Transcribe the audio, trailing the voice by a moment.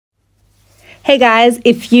Hey guys,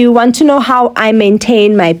 if you want to know how I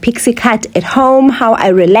maintain my pixie cut at home, how I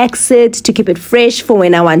relax it to keep it fresh for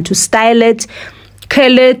when I want to style it,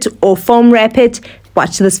 curl it or foam wrap it,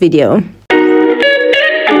 watch this video.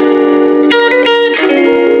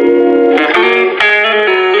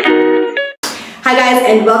 Hi guys,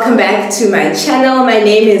 and welcome back to my channel. My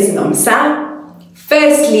name is Nomsa.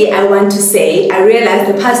 Firstly, I want to say I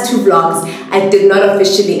realized the past two vlogs I did not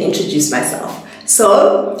officially introduce myself.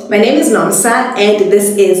 So, my name is Nomsa and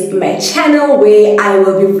this is my channel where I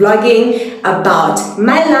will be vlogging about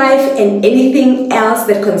my life and anything else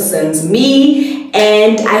that concerns me.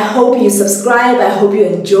 And I hope you subscribe, I hope you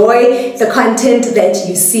enjoy the content that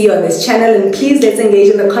you see on this channel, and please let's engage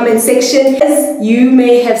in the comment section. As you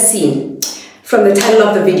may have seen from the title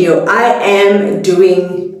of the video, I am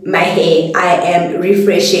doing my hair. I am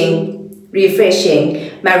refreshing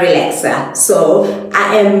my relaxer. So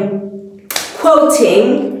I am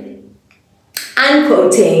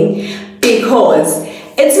unquoting because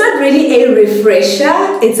it's not really a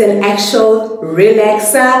refresher, it's an actual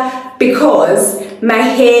relaxer because my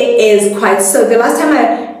hair is quite so. The last time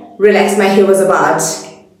I relaxed my hair was about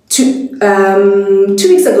two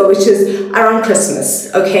weeks ago, which is around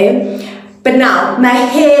Christmas, okay? But now my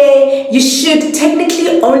hair, you should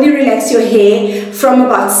technically only relax your hair from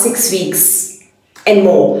about 6 weeks and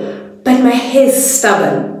more, but my hair is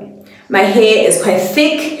stubborn. My hair is quite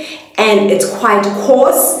thick and it's quite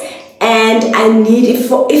coarse, and I need it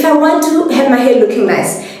for, if I want to have my hair looking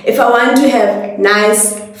nice, if I want to have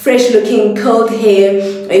nice, fresh looking curled hair,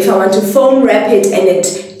 or if I want to foam wrap it and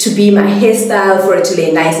it to be my hairstyle for it to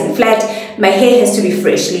lay nice and flat, my hair has to be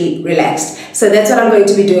freshly relaxed. So that's what I'm going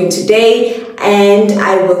to be doing today, and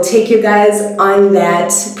I will take you guys on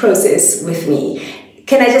that process with me.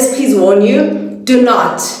 Can I just please warn you, do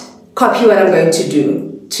not copy what I'm going to do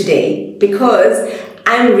today because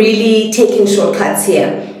I'm really taking shortcuts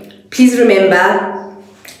here. Please remember,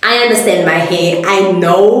 I understand my hair. I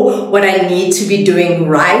know what I need to be doing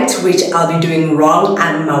right, which I'll be doing wrong.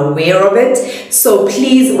 I'm aware of it. So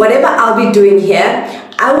please, whatever I'll be doing here,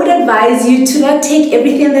 I would advise you to not take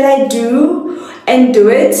everything that I do and do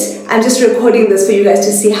it. I'm just recording this for you guys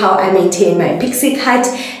to see how I maintain my pixie cut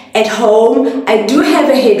at home. I do have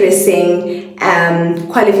a hairdressing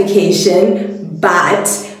qualification,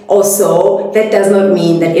 but also that does not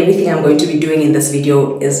mean that everything I'm going to be doing in this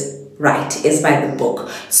video is right, is by the book.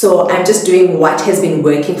 So I'm just doing what has been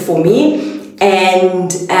working for me,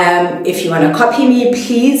 and if you want to copy me,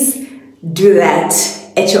 please do that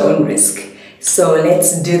at your own risk. So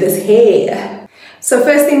let's do this hair. So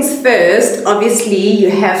first things first, obviously you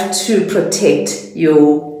have to protect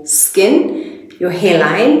your skin, your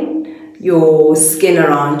hairline, your skin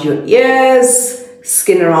around your ears,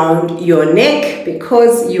 skin around your neck,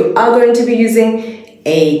 because you are going to be using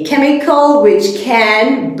a chemical which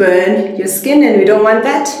can burn your skin and we don't want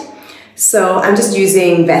that. So I'm just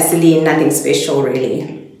using Vaseline, nothing special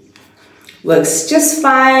really. Works just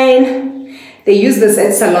fine. They use this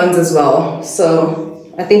at salons as well.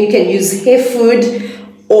 So I think you can use hair food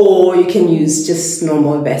or you can use just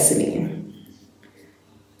normal Vaseline.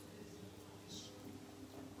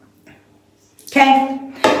 Okay.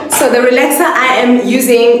 So the relaxer I am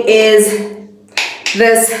using is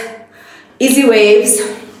this Easy Waves,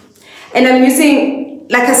 and I'm using,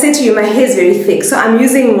 like I said to you, my hair is very thick, so I'm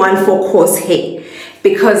using one for coarse hair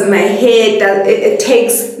because my hair it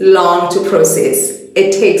takes long to process.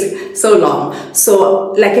 It takes so long.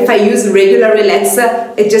 So like if I use regular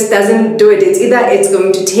relaxer, it just doesn't do it. It's either it's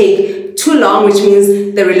going to take too long, which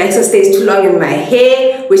means the relaxer stays too long in my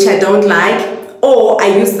hair, which I don't like, or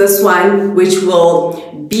I use this one which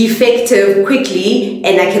will be effective quickly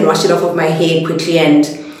and I can wash it off of my hair quickly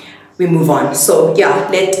and we move on. So yeah,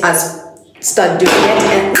 let us start doing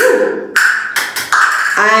it. And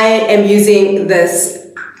I am using this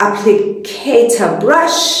applicator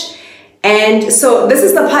brush, and so this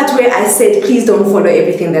is the part where I said please don't follow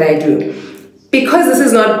everything that I do, because this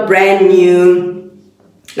is not brand new,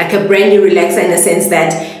 like a brand new relaxer in the sense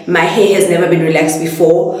that my hair has never been relaxed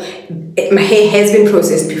before. My hair has been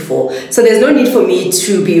processed before, so there's no need for me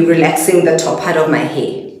to be relaxing the top part of my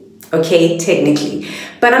hair, okay, technically.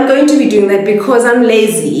 But I'm going to be doing that because I'm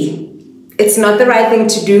lazy. It's not the right thing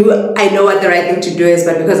to do. I know what the right thing to do is,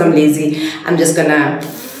 but because I'm lazy, I'm just gonna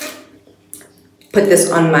put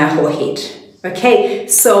this on my whole head. Okay,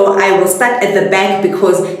 so I will start at the back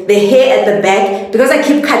because the hair at the back, because I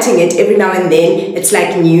keep cutting it every now and then, it's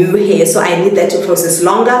like new hair, so I need that to process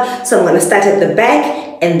longer. So I'm going to start at the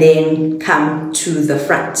back and then come to the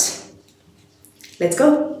front. Let's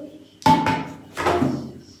go.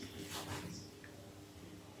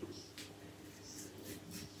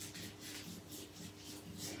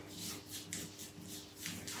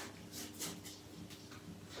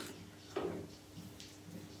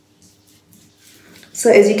 So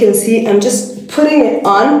as you can see, I'm just putting it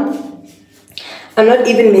on. I'm not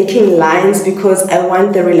even making lines because I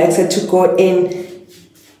want the relaxer to go in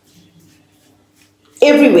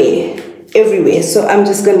everywhere. So I'm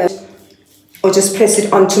just gonna, or just press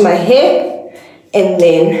it onto my hair, and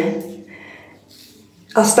then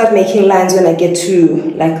I'll start making lines when I get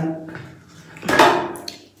to like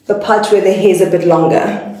the part where the hair is a bit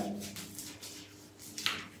longer.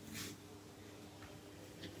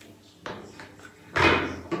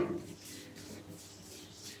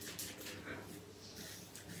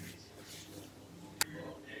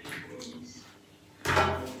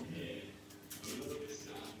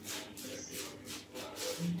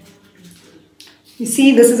 You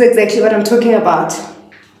see, this is exactly what I'm talking about.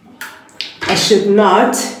 I should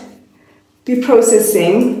not be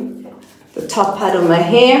processing the top part of my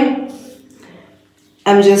hair.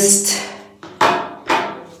 I'm just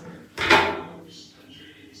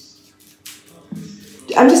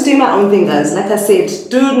doing my own thing, guys. Like I said,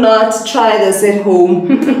 do not try this at home.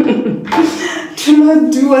 Do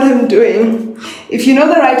not do what I'm doing. If you know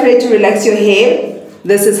the right way to relax your hair,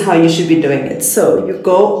 this is how you should be doing it. So you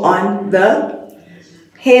go on the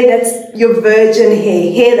hair that's your virgin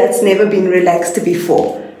hair that's never been relaxed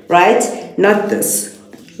before, right? Not this,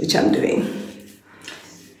 which I'm doing.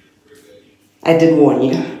 I did warn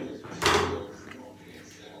you.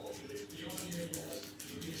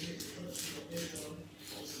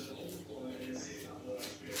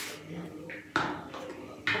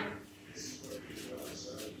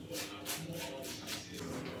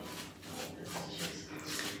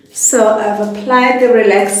 So I've applied the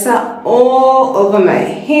relaxer all over my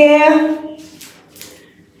hair,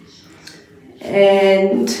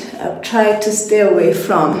 and I've tried to stay away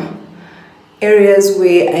from areas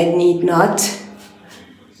where I need not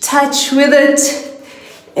touch with it.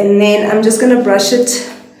 And then I'm just going to brush it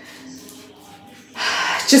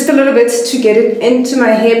just a little bit to get it into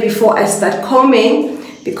my hair before I start combing,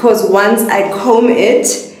 because once I comb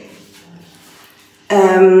it,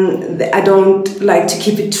 I don't like to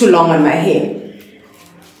keep it too long on my hair.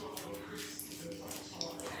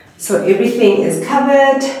 So everything is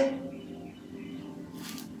covered.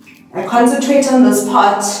 I concentrate on this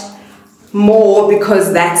part more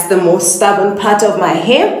because that's the most stubborn part of my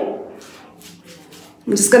hair.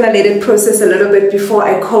 I'm just gonna let it process a little bit before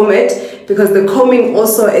I comb it, because the combing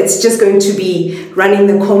also, it's just going to be running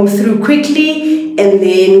the comb through quickly, and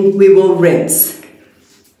then we will rinse.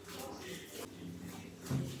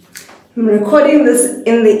 I'm recording this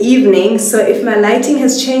in the evening, so if my lighting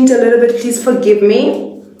has changed a little bit, please forgive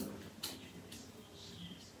me.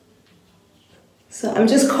 So I'm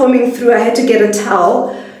just combing through. I had to get a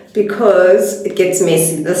towel because it gets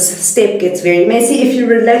messy. This step gets very messy. If you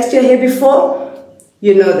relaxed your hair before,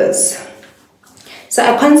 you know this. So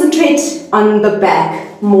I concentrate on the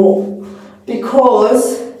back more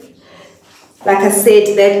because, like I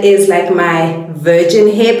said, that is like my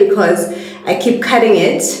virgin hair, because I keep cutting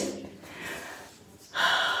it.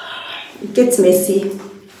 It gets messy.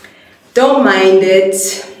 Don't mind it.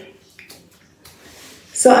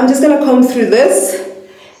 So I'm just gonna comb through this,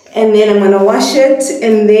 and then I'm gonna wash it,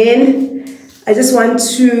 and then I just want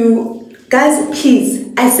to, guys,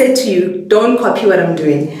 please, I said to you, don't copy what I'm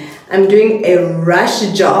doing. I'm doing a rush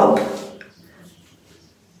job.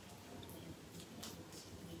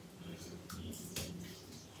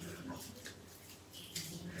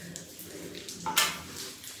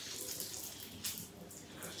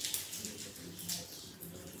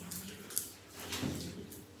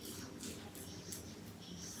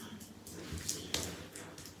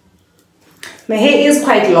 My hair is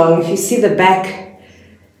quite long. If you see the back,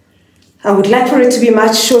 I would like for it to be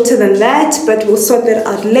much shorter than that, but we'll sort that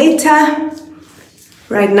out later.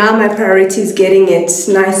 Right now, my priority is getting it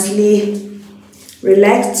nicely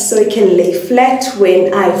relaxed so it can lay flat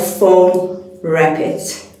when I foam wrap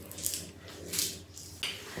it.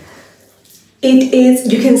 It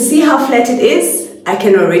is, you can see how flat it is. I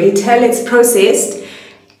can already tell it's processed.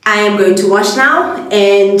 I am going to wash now,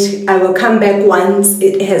 and I will come back once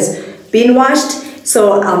it has been washed.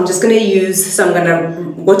 So I'm just going to use, so I'm going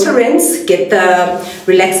to water rinse, get the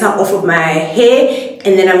relaxer off of my hair,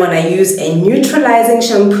 and then I'm going to use a neutralizing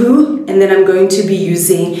shampoo, and then I'm going to be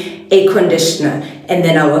using a conditioner, and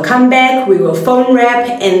then I will come back, we will foam wrap,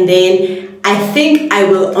 and then I think I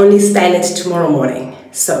will only style it tomorrow morning.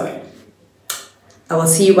 So I will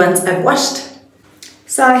see you once I've washed.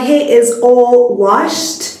 So our hair is all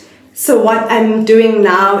washed. So what I'm doing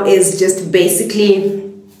now is just basically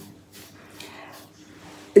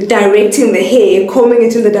directing the hair, combing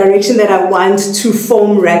it in the direction that I want to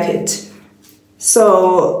foam wrap it.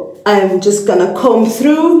 So I'm just gonna comb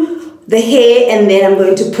through the hair, and then I'm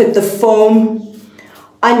going to put the foam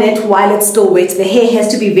on it while it's still wet. The hair has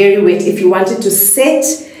to be very wet. If you want it to set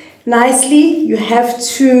nicely, you have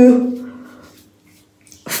to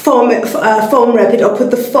foam wrap it or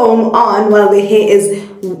put the foam on while the hair is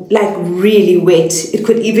like really wet. It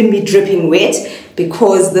could even be dripping wet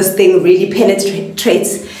because this thing really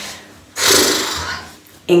penetrates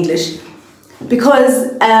English,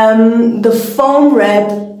 because the foam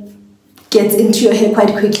wrap gets into your hair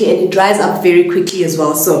quite quickly and it dries up very quickly as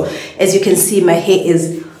well. So as you can see, my hair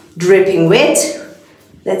is dripping wet.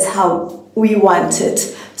 That's how we want it.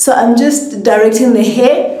 So I'm just directing the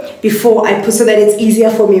hair before I put, so that it's easier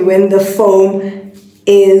for me when the foam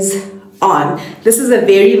is on. This is a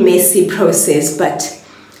very messy process, but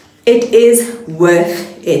it is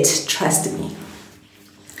worth it, trust me.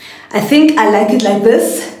 I think I like it like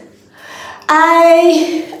this.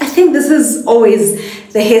 I think this is always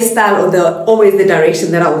the hairstyle, or always the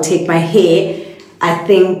direction that I will take my hair. I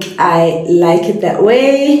think I like it that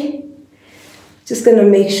way. Just gonna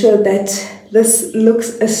make sure that this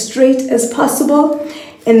looks as straight as possible,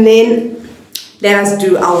 and then let us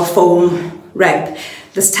do our foam wrap.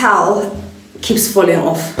 This towel keeps falling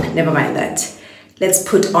off, never mind that. Let's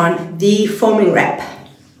put on the foaming wrap.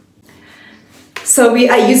 So we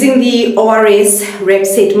are using the ORS Wrap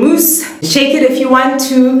Set Mousse. Shake it if you want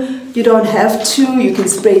to. You don't have to. You can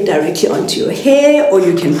spray it directly onto your hair, or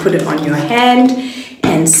you can put it on your hand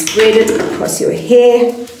and spread it across your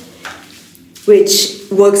hair, which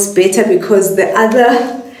works better because the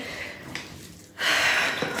other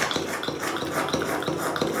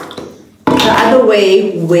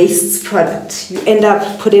way wastes product. You end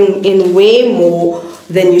up putting in way more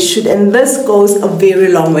than you should, and this goes a very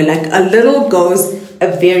long way. Like a little goes a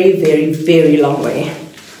very, very, very long way.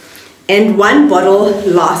 And one bottle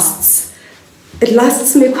lasts. It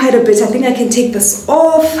lasts me quite a bit. I think I can take this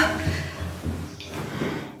off.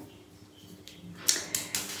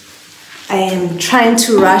 I am trying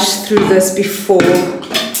to rush through this before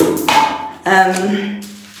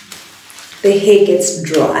the hair gets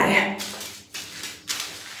dry.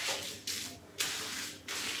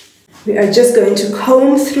 We are just going to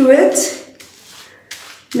comb through it,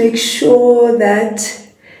 make sure that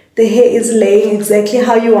the hair is laying exactly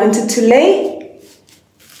how you want it to lay,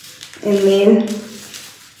 and then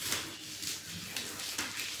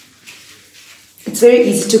it's very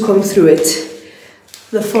easy to comb through it.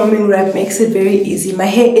 The foaming wrap makes it very easy. My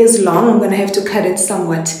hair is long, I'm going to have to cut it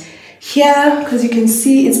somewhat here because you can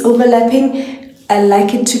see it's overlapping. I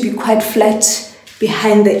like it to be quite flat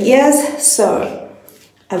behind the ears, so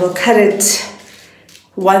I will cut it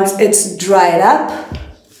once it's dried up,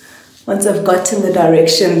 once I've gotten the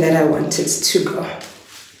direction that I want it to go.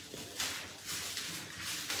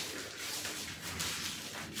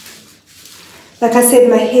 Like I said,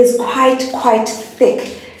 my hair is quite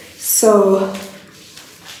thick, so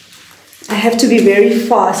I have to be very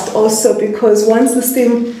fast also, because once this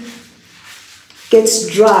thing gets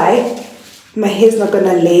dry, my hair is not going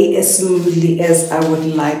to lay as smoothly as I would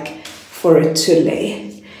like for it to lay.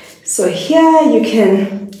 So here you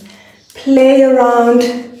can play around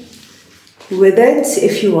with it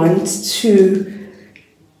if you want to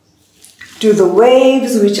do the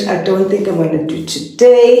waves, which I don't think I'm going to do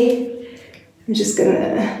today. I'm just going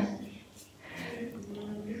to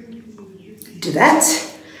do that,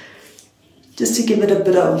 just to give it a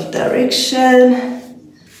bit of direction.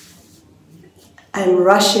 I'm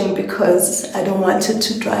rushing because I don't want it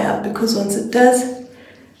to dry up, because once it does,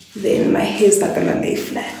 then my hair is not going to lay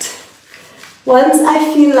flat. Once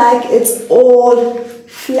I feel like it's all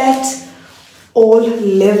flat, all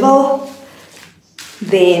level,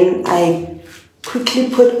 then I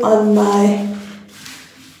quickly put on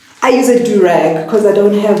I use a do-rag because I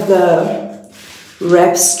don't have the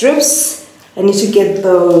wrap strips. I need to get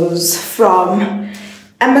those from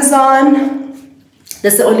Amazon.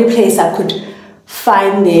 That's the only place I could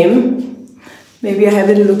find them. Maybe I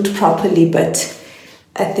haven't looked properly, but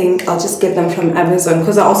I think I'll just get them from Amazon,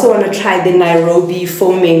 because I also want to try the Nairobi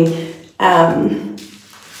foaming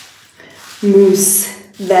mousse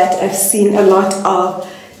that I've seen a lot of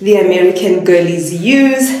the American girlies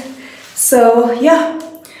use. So yeah,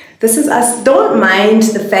 this is us. Don't mind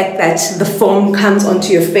the fact that the foam comes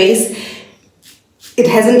onto your face. It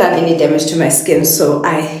hasn't done any damage to my skin, so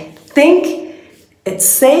I think it's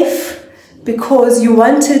safe, because you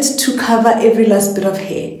want it to cover every last bit of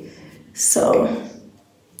hair. So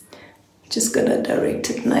just gonna direct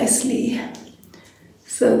it nicely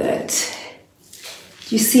so that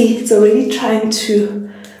you see it's already trying to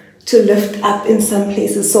lift up in some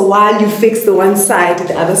places. So while you fix the one side,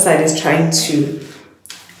 the other side is trying to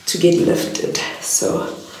get lifted.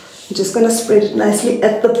 So I'm just gonna spread it nicely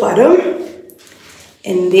at the bottom,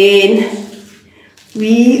 and then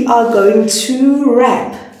we are going to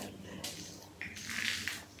wrap.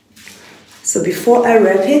 So before I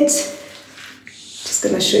wrap it, just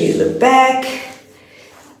gonna show you the back.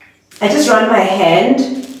 I just run my hand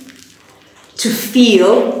to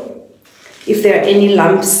feel if there are any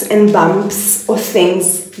lumps and bumps or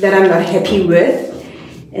things that I'm not happy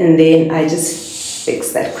with, and then I just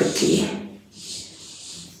fix that quickly.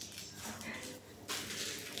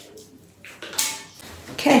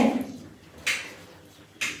 Okay,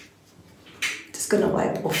 just gonna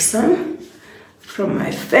wipe off some from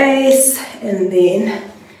my face and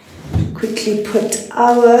then quickly put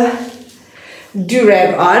our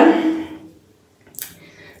do-rag on.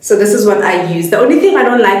 So this is what I use. The only thing I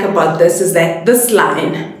don't like about this is that this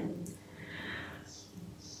line,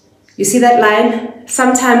 you see that line?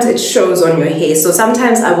 Sometimes it shows on your hair. So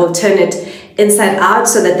sometimes I will turn it inside out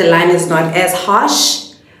so that the line is not as harsh.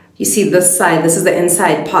 You see this side, this is the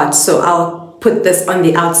inside part. So I'll put this on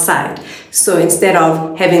the outside. So instead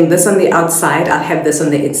of having this on the outside, I'll have this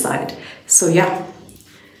on the inside. So yeah,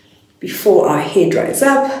 before our hair dries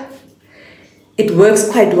up, it works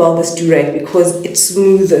quite well, this do-rag, because it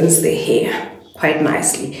smoothens the hair quite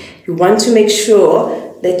nicely. You want to make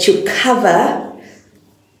sure that you cover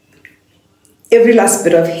every last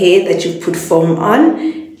bit of hair that you put foam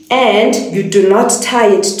on, and you do not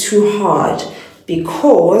tie it too hard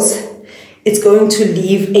because it's going to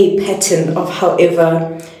leave a pattern of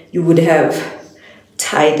however you would have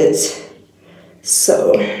tied it.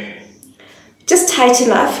 So just tight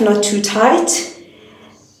enough, not too tight.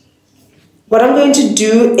 What I'm going to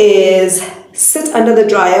do is sit under the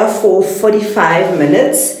dryer for 45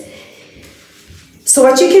 minutes. So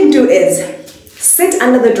what you can do is sit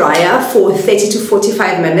under the dryer for 30 to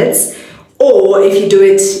 45 minutes, or if you do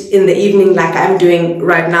it in the evening like I'm doing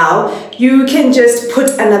right now, you can just put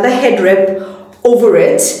another head wrap over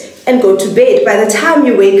it and go to bed. By the time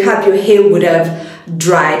you wake up, your hair would have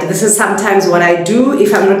dried. This is sometimes what I do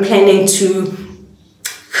if I'm not planning to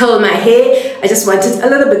curl my hair. I just want it a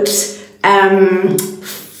little bit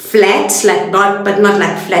flat, like not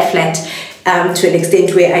like flat, to an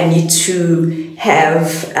extent where I need to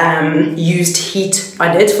have used heat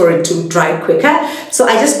on it for it to dry quicker. So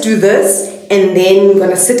I just do this, and then I'm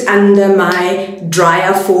gonna sit under my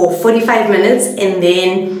dryer for 45 minutes, and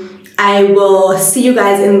then I will see you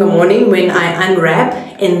guys in the morning when I unwrap,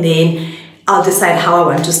 and then I'll decide how I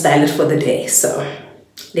want to style it for the day. So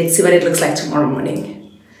let's see what it looks like tomorrow morning.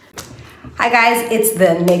 Hi guys, it's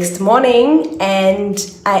the next morning and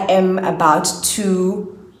I am about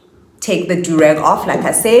to take the do-rag off. Like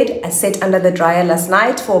I said, I sat under the dryer last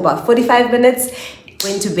night for about 45 minutes,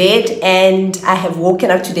 went to bed, and I have woken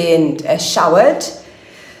up today and showered,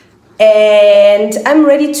 and I'm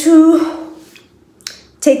ready to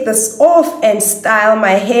take this off and style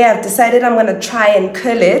my hair. I've decided I'm gonna try and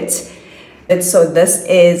curl it. And so this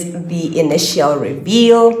is the initial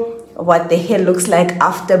reveal, what the hair looks like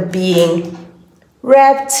after being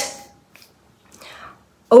wrapped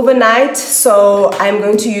overnight. So I'm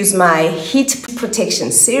going to use my heat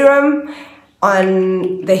protection serum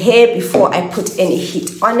on the hair before I put any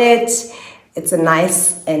heat on it. It's a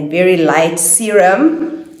nice and very light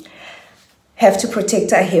serum. Have to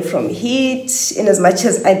protect our hair from heat, in as much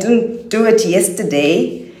as I didn't do it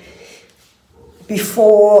yesterday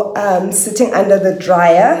before sitting under the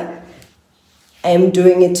dryer. I'm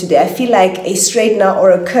doing it today. I feel like a straightener or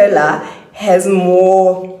a curler has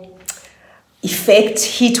more effect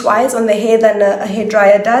heat-wise on the hair than a hair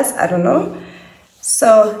dryer does. I don't know.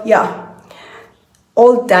 So yeah,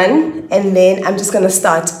 all done, and then I'm just gonna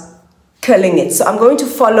start curling it. So I'm going to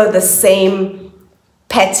follow the same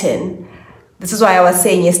pattern. This is why I was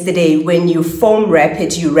saying yesterday, when you foam wrap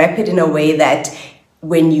it, you wrap it in a way that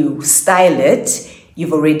when you style it,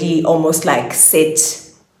 you've already almost like set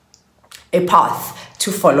a path to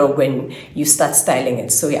follow when you start styling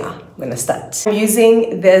it. So yeah, I'm gonna start. I'm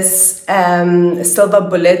using this Silver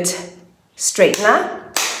Bullet straightener,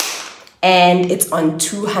 and it's on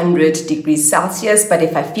 200 degrees Celsius, but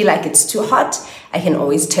if I feel like it's too hot, I can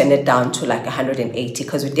always turn it down to like 180,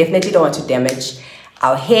 because we definitely don't want to damage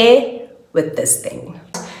our hair with this thing.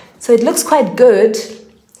 So it looks quite good.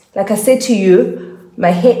 Like I said to you,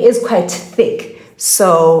 my hair is quite thick.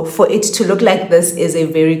 So for it to look like this is a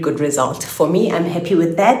very good result. For me, I'm happy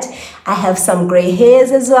with that. I have some gray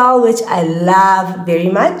hairs as well, which I love very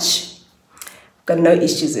much. Got no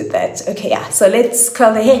issues with that. Okay, yeah, so let's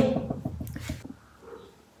curl the hair.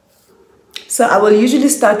 So I will usually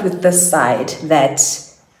start with this side that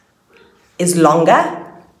is longer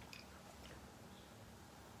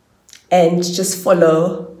and just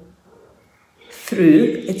follow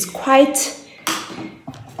through. It's quite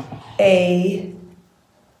an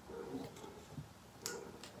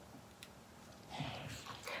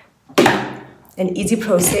easy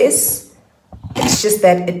process. It's just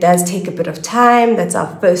that it does take a bit of time. That's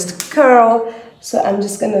our first curl. So I'm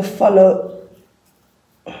just going to follow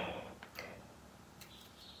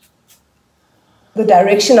the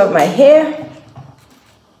direction of my hair.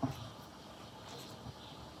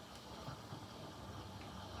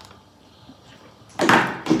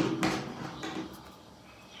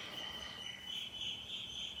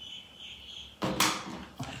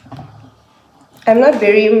 I'm not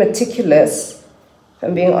very meticulous, if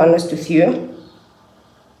I'm being honest with you.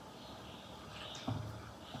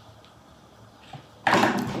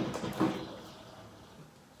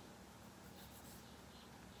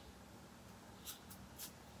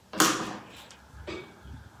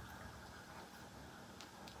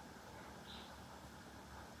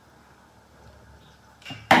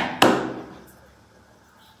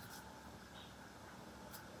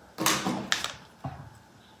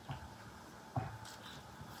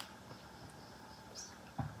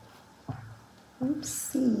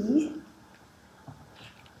 Oopsie.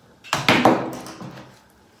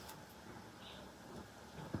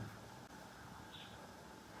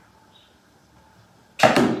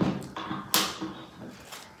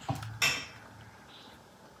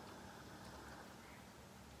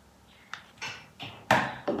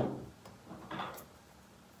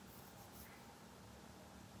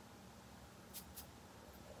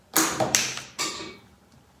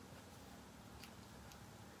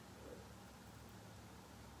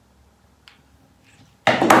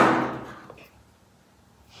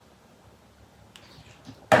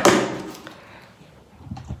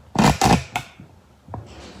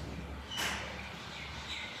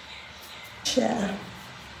 Yeah.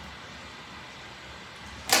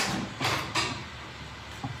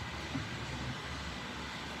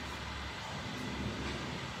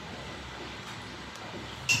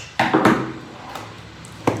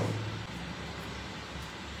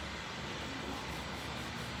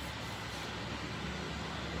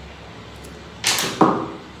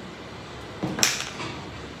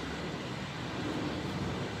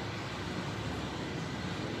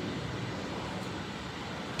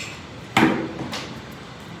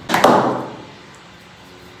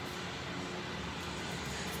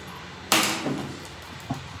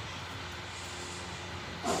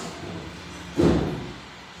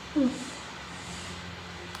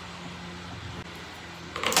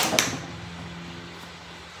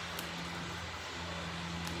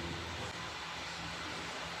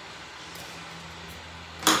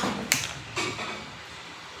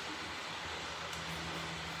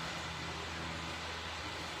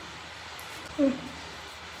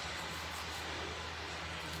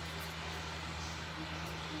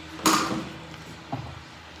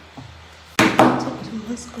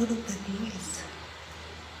 What's all of that noise?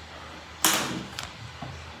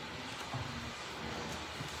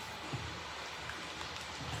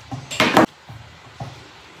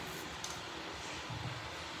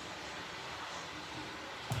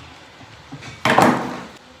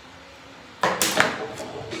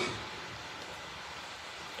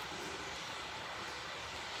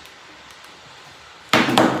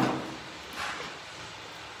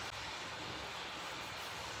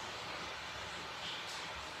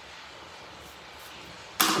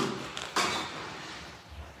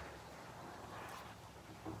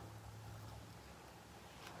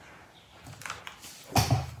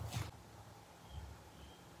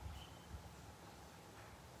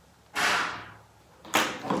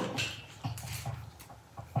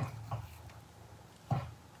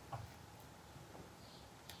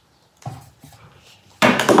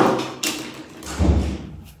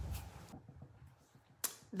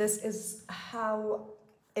 This is how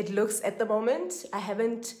it looks at the moment. I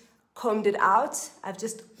haven't combed it out. I've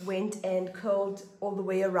just went and curled all the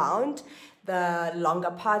way around. The longer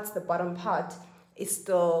parts, the bottom part is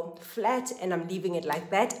still flat and I'm leaving it like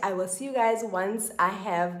that. I will see you guys once I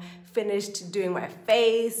have finished doing my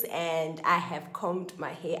face and I have combed my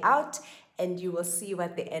hair out, and you will see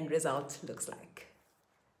what the end result looks like.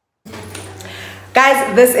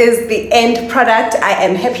 Guys, this is the end product. I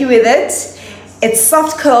am happy with it. It's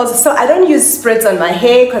soft curls, so I don't use spreads on my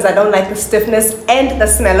hair because I don't like the stiffness and the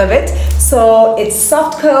smell of it. So it's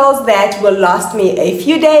soft curls that will last me a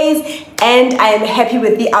few days, and I am happy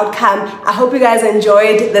with the outcome. I hope you guys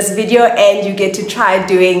enjoyed this video and you get to try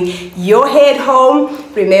doing your hair at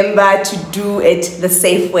home. Remember to do it the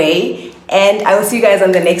safe way, and I will see you guys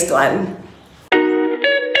on the next one.